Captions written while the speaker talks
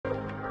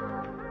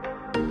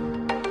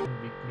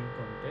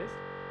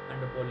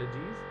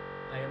apologies,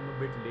 I am a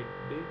bit late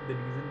today. The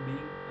reason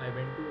being I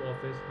went to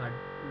office, had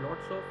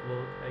lots of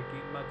work. I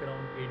came back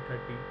around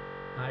 8:30,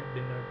 had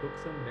dinner, took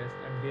some rest,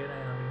 and here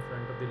I am in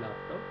front of the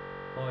laptop.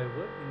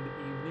 However, in the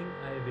evening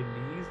I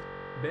released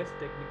best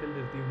technical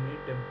resume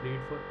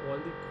template for all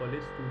the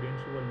college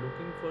students who are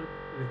looking for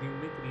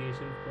resume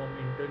creation from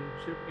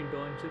internships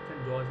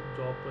and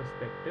job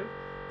perspective.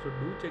 So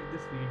do check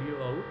this video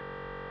out.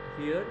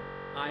 Here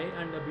I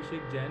and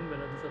Abhishek Jain,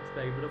 one of the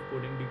subscriber of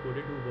Coding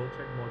Decoded who works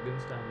at Morgan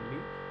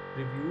Stanley,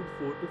 reviewed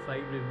 4 to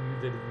 5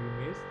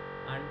 resumes,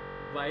 and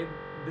by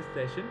this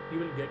session you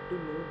will get to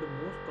know the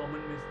most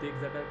common mistakes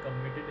that are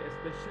committed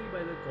especially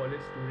by the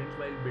college students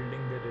while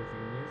building their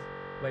resumes,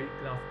 while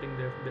crafting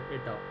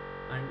it up.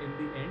 And in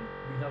the end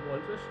we have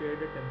also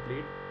shared a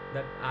template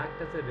that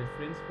acts as a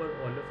reference for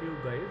all of you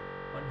guys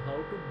on how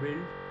to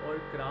build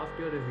or craft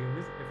your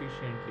resumes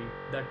efficiently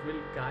that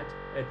will catch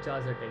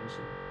HR's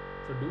attention.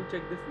 So do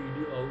check this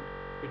video out.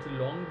 It's a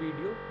long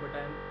video, but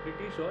I am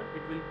pretty sure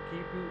it will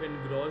keep you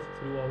engrossed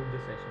throughout the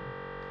session.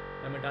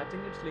 I'm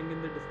attaching its link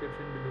in the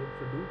description below,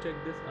 so do check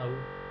this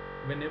out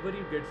whenever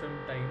you get some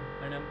time,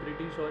 and I'm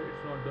pretty sure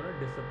it's not gonna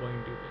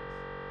disappoint you guys.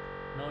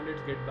 Now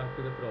let's get back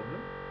to the problem.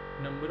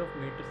 Number of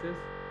matrices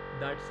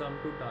that sum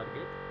to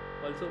target.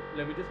 Also,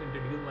 let me just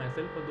introduce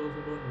myself for those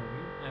who don't know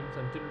me. I'm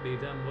Sanchit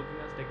Udeja. I'm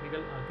working as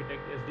Technical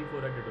Architect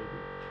SD4 at Adobe.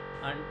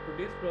 And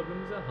today's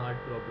problem is a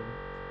hard problem.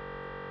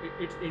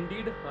 It's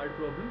indeed a hard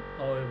problem.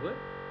 However,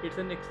 it's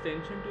an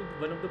extension to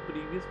one of the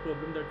previous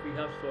problems that we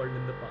have solved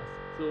in the past.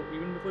 So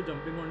even before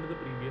jumping on to the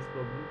previous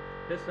problem,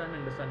 let's try and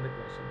understand the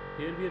question.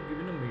 Here we are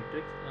given a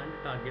matrix and a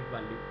target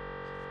value.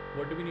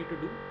 What do we need to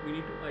do? We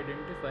need to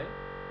identify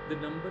the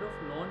number of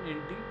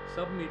non-empty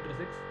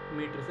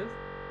submatrices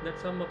that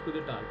sum up to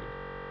the target.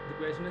 The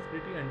question is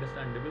pretty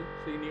understandable.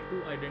 So you need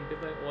to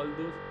identify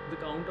the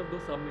count of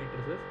those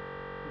submatrices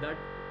that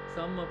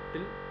sum up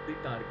till the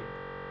target.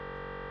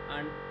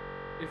 And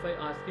if I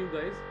ask you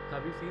guys,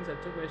 have you seen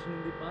such a question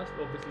in the past?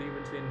 Obviously you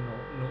will say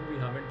no, we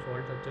haven't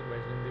solved such a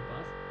question in the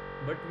past,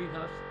 but we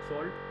have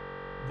solved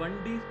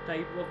 1D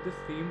type of the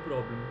same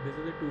problem. This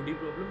is a 2D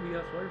problem. We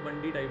have solved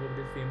 1D type of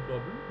the same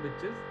problem, which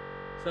is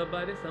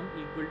subarray sum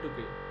equal to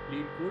k,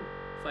 Leetcode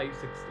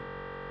 560.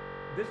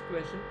 This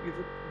question is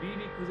a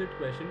prerequisite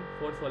question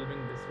for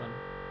solving this one.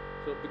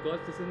 So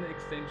because this is an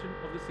extension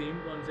of the same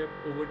concept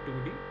over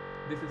 2D,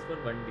 this is for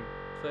 1D.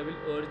 So I will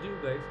urge you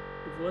guys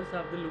to first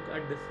have the look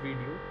at this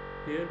video.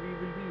 Here we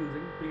will be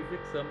using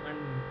prefix sum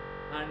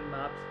and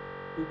maps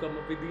to come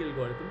up with the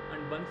algorithm,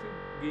 and once you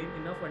gain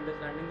enough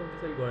understanding of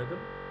this algorithm,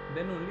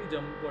 then only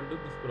jump onto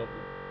this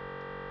problem.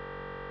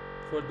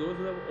 For those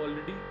who are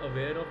already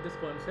aware of this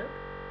concept,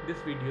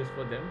 this video is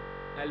for them.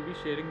 I'll be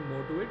sharing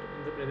more to it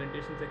in the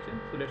presentation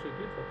section, so let's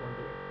quickly hop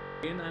onto it.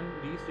 Again, I'm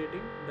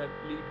restating that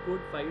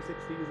Leetcode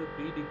 560 is a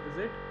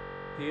prerequisite.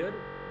 Here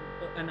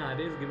an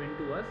array is given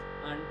to us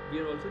and we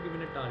are also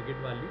given a target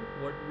value.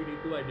 What we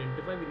need to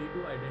identify? We need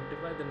to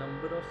identify the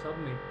number of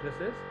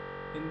submatrices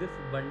in this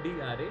 1D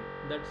array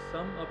that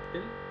sum up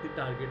till the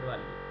target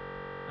value.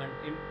 And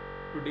in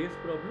today's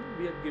problem,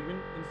 we are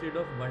given instead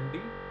of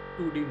 1D,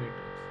 2D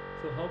matrix.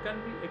 So how can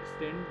we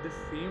extend this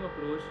same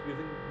approach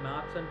using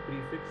maps and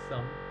prefix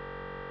sum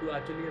to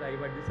actually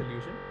arrive at the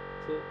solution?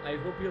 So I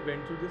hope you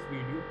went through this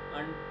video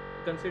and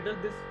consider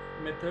this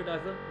method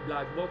as a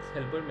black box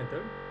helper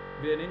method,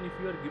 wherein if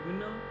you are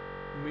given a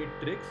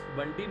matrix,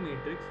 1D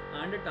matrix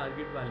and a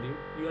target value,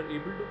 you are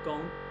able to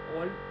count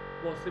all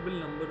possible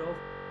number of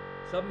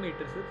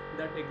submatrices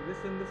that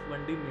exist in this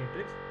 1D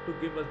matrix to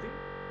give us the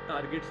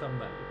target sum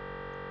value.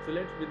 So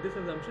with this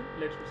assumption,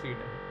 let's proceed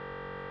ahead.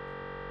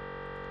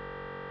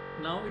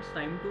 Now it's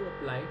time to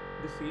apply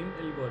the same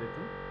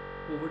algorithm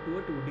over to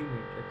a 2D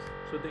matrix.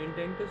 So the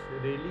intent is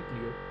really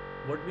clear.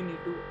 What we need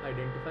to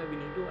identify? We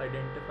need to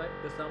identify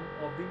the sum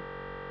of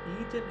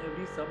each and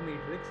every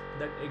submatrix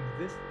that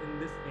exists in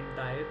this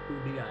entire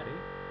 2D array,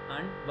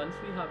 and once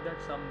we have that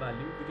sum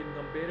value, we can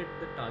compare it to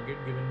the target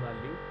given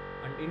value,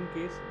 and in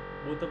case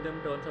both of them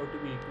turns out to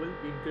be equal,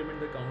 we increment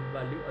the count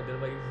value,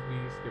 otherwise we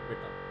skip it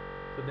up.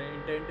 So the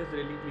intent is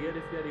really clear.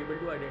 If we are able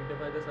to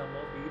identify the sum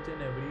of each and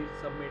every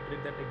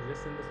submatrix that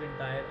exists in this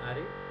entire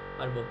array,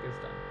 our work is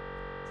done.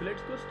 So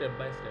let's go step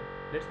by step.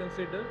 Let's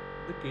consider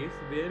the case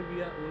where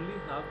we only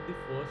have the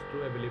first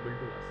row available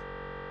to us.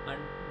 And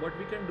what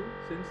we can do,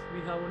 since we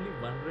have only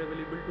one row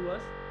available to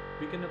us,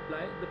 we can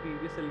apply the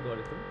previous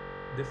algorithm,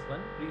 this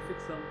one,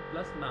 prefix sum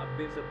plus map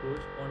based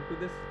approach, onto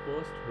this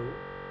first row,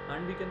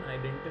 and we can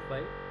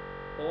identify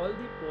all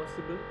the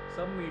possible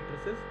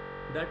submatrices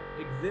that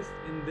exist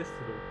in this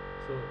row.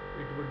 So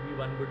it would be,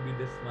 one would be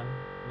this one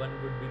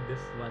would be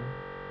this one,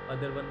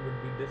 other one would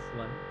be this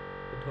one,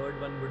 the third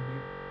one would be,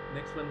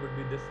 next one would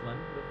be this one,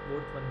 the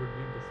fourth one would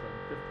be this one,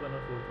 fifth one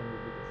or fourth one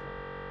would be this one.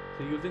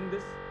 So using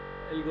this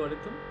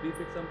algorithm,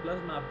 prefix sum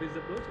plus map based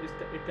approach,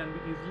 it can be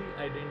easily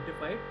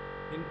identified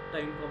in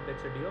time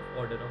complexity of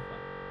order of 1.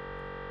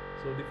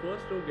 So the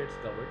first row gets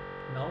covered.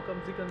 Now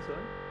comes the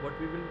concern. What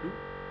we will do,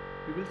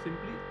 we will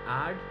simply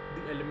add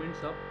the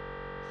elements up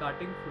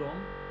starting from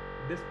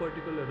this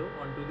particular row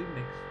onto the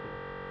next row.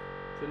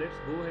 So So let's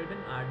go ahead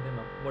and add them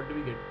up. What do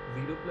we get?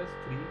 0 plus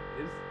 3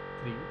 is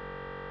 3.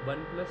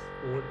 1 plus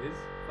 4 is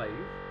 5.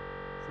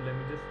 So let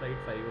me just write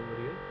 5 over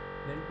here.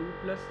 Then 2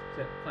 plus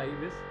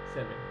 5 is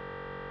 7.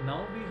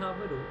 Now we have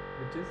a row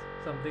which is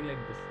something like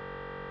this: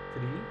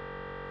 3,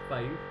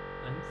 5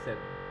 and 7.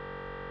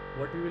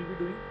 What we will be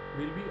doing?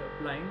 We'll be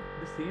applying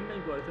the same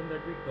algorithm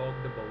that we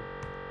talked about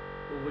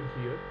over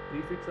here,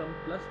 prefix sum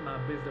plus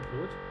map based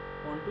approach,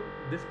 onto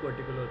this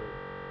particular row.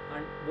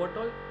 And what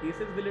all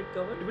cases will it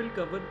cover? It will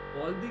cover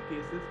all the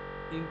cases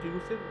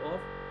inclusive of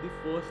the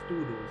first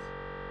two rows.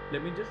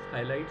 Let me just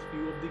highlight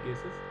few of the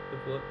cases. The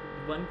first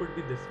one could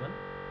be this one,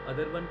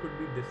 other one could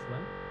be this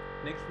one,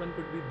 next one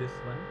could be this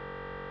one,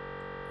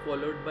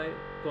 followed by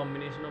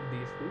combination of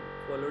these two,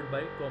 followed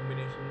by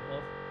combination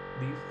of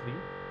these three.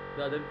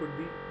 The other could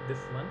be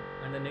this one,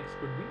 and the next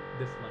could be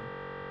this one.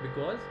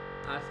 Because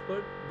as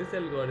per this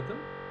algorithm,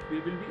 we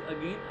will be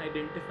again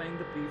identifying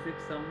the prefix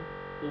sum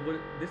over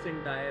this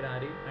entire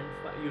array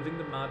and using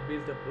the map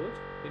based approach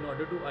in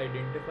order to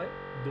identify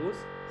those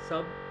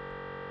sub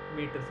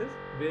matrices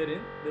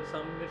wherein the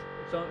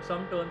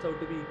sum turns out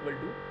to be equal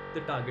to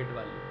the target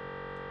value.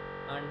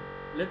 And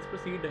let's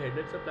proceed ahead.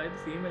 Let's apply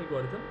the same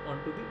algorithm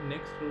onto the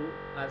next row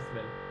as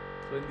well.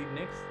 So in the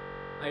next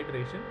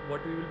iteration,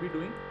 what we will be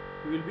doing,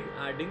 we will be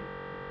adding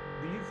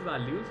these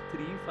values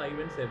 3, 5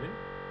 and 7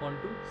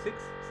 onto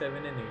 6,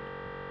 7 and 8.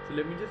 So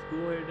let me just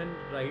go ahead and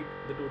write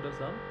the total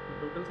sum.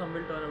 The total sum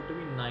will turn out to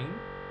be 9.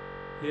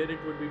 Here it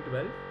would be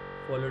 12,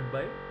 followed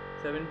by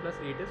 7 plus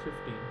 8 is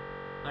 15.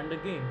 And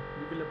again,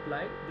 we will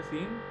apply the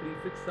same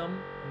prefix sum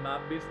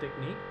map based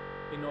technique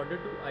in order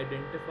to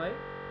identify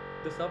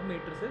the sub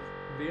matrices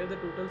where the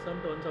total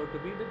sum turns out to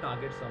be the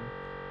target sum.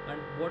 And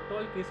what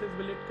all cases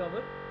will it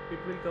cover? It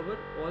will cover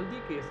all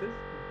the cases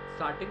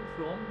starting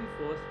from the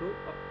first row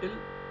up till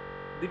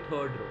the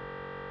third row.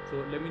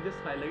 So let me just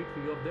highlight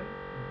few of them.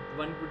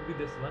 One would be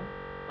this one,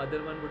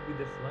 other one would be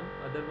this one,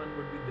 other one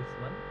would be this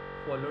one,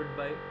 followed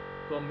by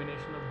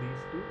combination of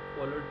these two,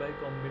 followed by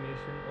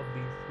combination of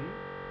these three,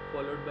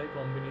 followed by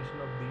combination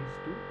of these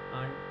two,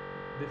 and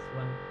this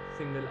one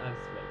single as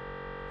well.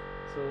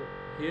 So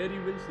here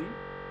you will see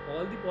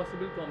all the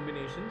possible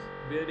combinations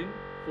wherein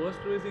first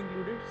row is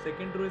included,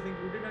 second row is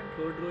included and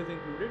third row is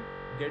included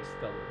gets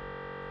covered.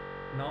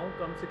 Now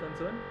comes the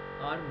concern,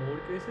 are more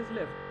cases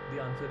left? The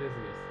answer is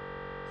yes.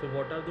 So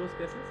what are those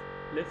cases?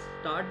 Let's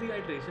start the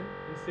iteration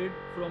instead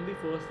from the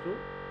first row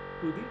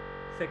to the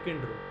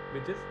second row,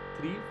 which is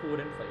 3,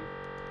 4 and 5.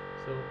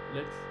 So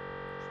let's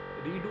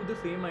redo the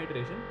same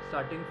iteration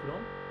starting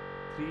from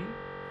 3,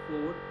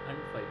 4 and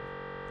 5.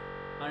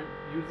 And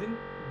using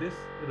this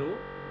row,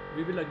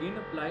 we will again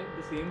apply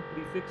the same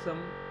prefix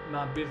sum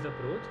map based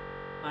approach.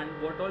 And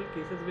what all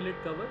cases will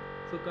it cover?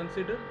 So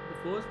consider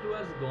the first row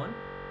has gone.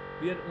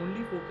 We are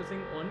only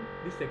focusing on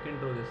the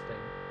second row this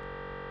time.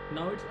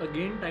 Now it's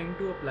again time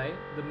to apply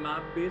the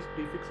map based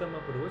prefix sum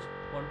approach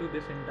onto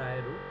this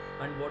entire row.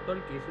 And what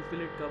all cases will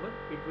it cover?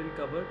 It will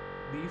cover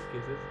these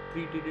cases: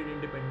 3 treated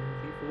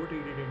independently, 4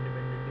 treated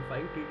independently,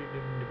 5 treated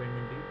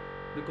independently,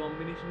 the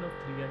combination of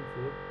 3 and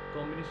 4,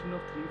 combination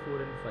of 3,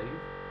 4 and 5,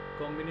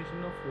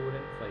 combination of 4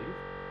 and 5,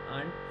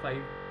 and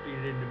 5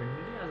 treated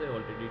independently, as I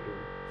already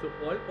told. So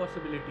all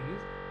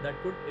possibilities that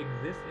could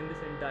exist in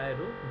this entire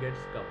row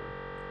gets covered.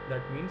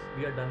 That means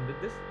we are done with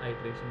this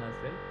iteration as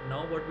well.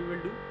 Now what we will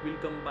do, we'll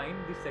combine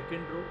the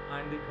second row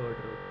and the third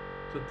row.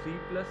 So 3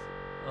 plus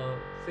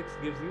 6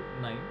 gives you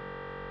 9,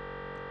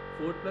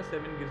 4 plus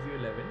 7 gives you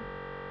 11,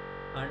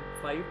 and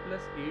 5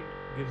 plus 8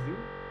 gives you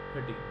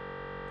 13.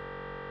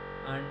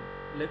 And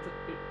let's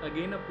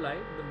again apply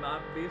the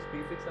map based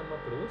prefix sum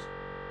approach.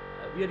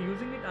 We are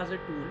using it as a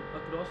tool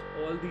across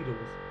all the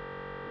rows.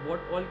 What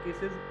all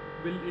cases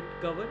will it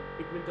cover?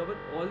 It will cover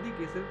all the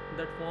cases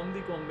that form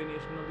the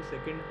combination of the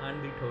second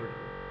and the third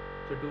row.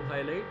 So to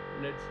highlight,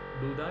 let's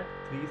do that.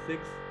 3,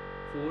 6,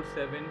 4,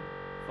 7,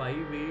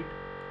 5, 8,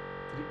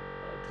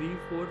 3,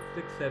 4,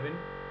 6, 7,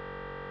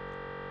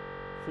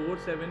 4,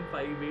 7,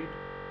 5, 8,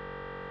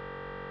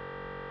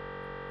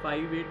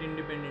 5, 8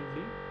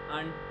 independently,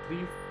 and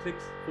 3,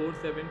 6, 4,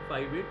 7,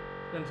 5, 8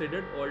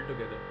 considered all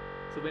together.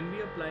 So when we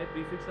apply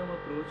prefix sum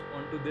approach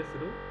onto this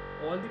row,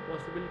 all the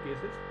possible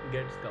cases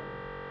gets covered.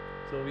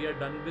 So we are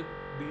done with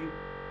the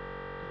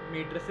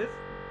matrices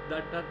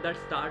that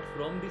start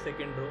from the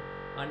second row,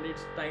 and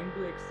it's time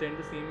to extend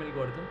the same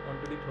algorithm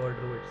onto the third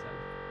row itself.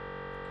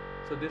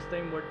 So this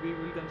time what we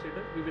will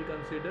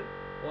consider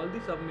all the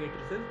sub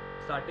matrices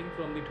starting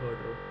from the third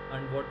row.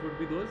 And what would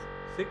be those?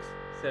 6,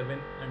 7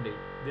 and 8.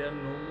 There are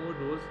no more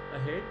rows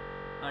ahead,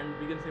 and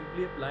we can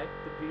simply apply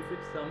the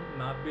prefix sum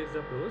map based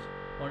approach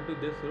onto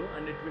this row,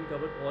 and it will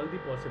cover all the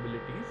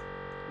possibilities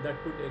that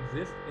could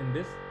exist in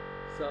this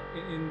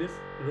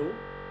row.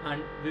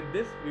 And with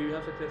this, we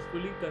have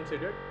successfully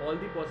considered all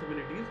the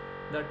possibilities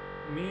that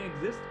may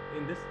exist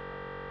in this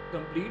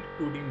complete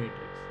 2D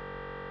matrix.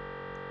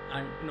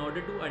 And in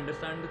order to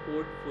understand the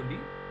code fully,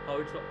 how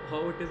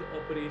it is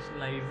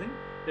operationalizing,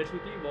 let's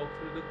quickly walk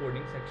through the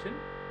coding section,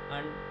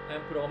 and I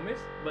promise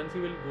once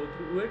you will go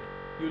through it,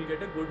 you will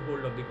get a good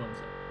hold of the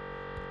concept.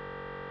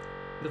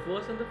 The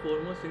first and the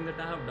foremost thing that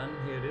I have done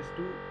here is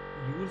to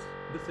use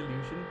the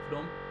solution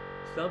from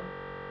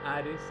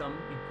Subarray sum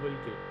equal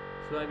k.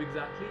 So I've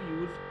exactly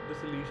used the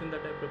solution that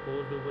I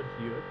proposed over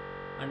here,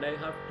 and I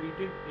have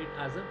treated it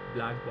as a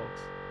black box.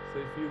 So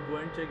if you go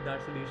and check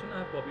that solution, I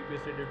have copy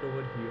pasted it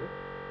over here,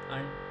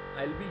 and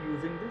I'll be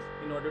using this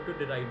in order to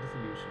derive the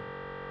solution.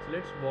 So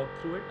let's walk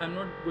through it. I'm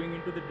not going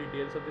into the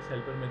details of this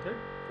helper method.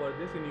 For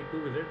this you need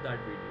to visit that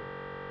video.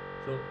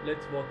 So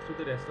let's walk through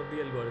the rest of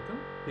the algorithm.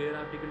 Here I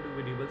have taken two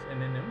variables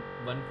n and m,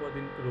 one for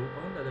the row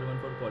count, other one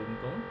for column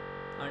count,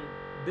 and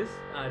this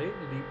array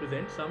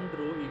represents, summed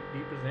row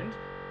represents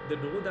the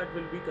row that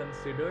will be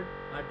considered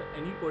at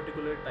any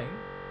particular time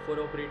for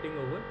operating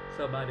over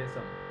subarray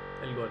sum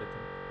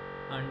algorithm,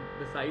 and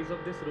the size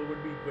of this row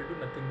would be equal to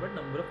nothing but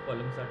number of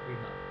columns that we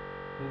have.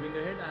 Moving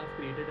ahead, I have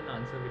created an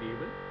answer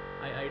variable.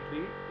 I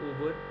iterate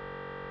over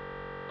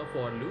a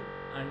for loop,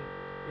 and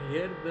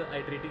here the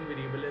iterating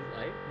variable is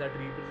I, that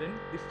represents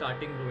the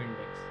starting row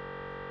index,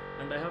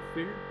 and I have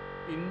filled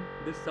in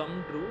the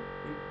summed row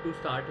to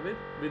start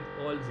with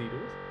all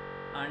zeros,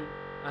 and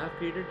I have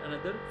created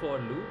another for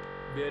loop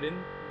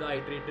wherein the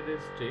iterator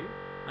is j,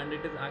 and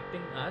it is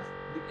acting as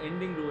the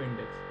ending row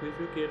index. So if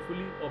you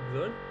carefully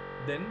observe,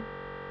 then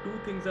two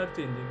things are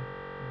changing.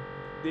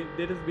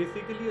 There is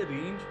basically a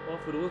range of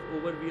rows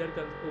over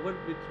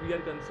which we are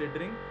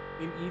considering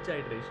in each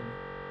iteration,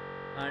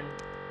 and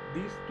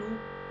these two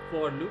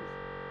for loops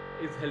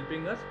is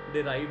helping us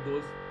derive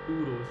those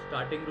two rows,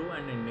 starting row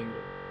and ending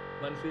row.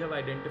 Once we have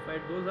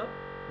identified those up,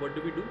 what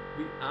do?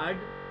 We add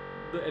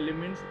the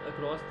elements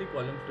across the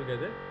columns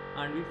together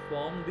and we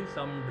form the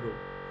summed row.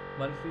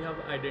 Once we have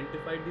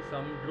identified the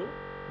summed row,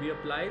 we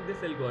apply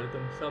this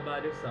algorithm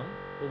subarray sum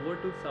over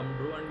to summed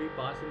row and we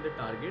pass in the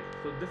target.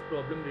 So this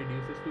problem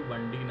reduces to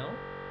 1D now,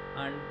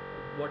 and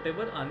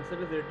whatever answer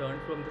is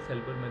returned from this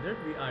helper method,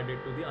 we add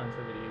it to the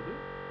answer variable.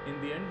 In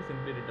the end, we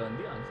simply return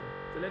the answer.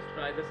 So let's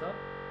try this up.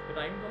 The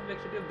time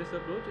complexity of this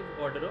approach is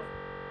order of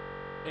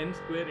n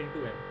square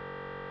into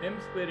m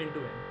square into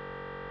n.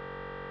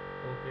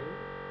 Okay,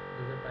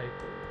 there's a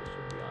typo. This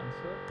should be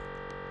answer.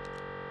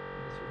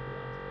 This should be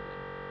answer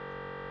again.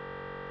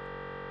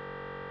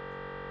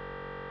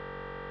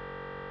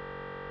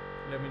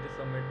 Let me just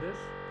submit this.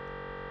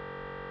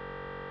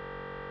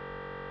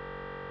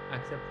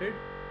 Accepted.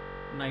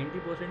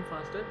 90%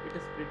 faster. It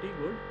is pretty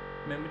good.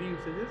 Memory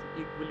usage is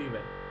equally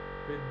well.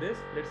 With this,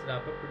 let's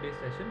wrap up today's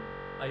session.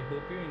 I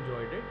hope you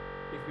enjoyed it.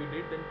 If you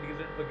did, then please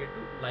don't forget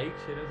to like,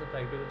 share and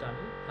subscribe to the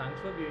channel. Thanks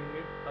for viewing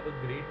it. Have a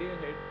great day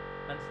ahead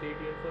and stay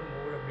tuned for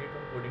more updates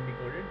on Coding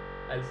Decoded.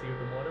 I'll see you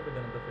tomorrow with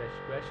another fresh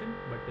question.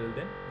 But till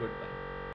then, goodbye.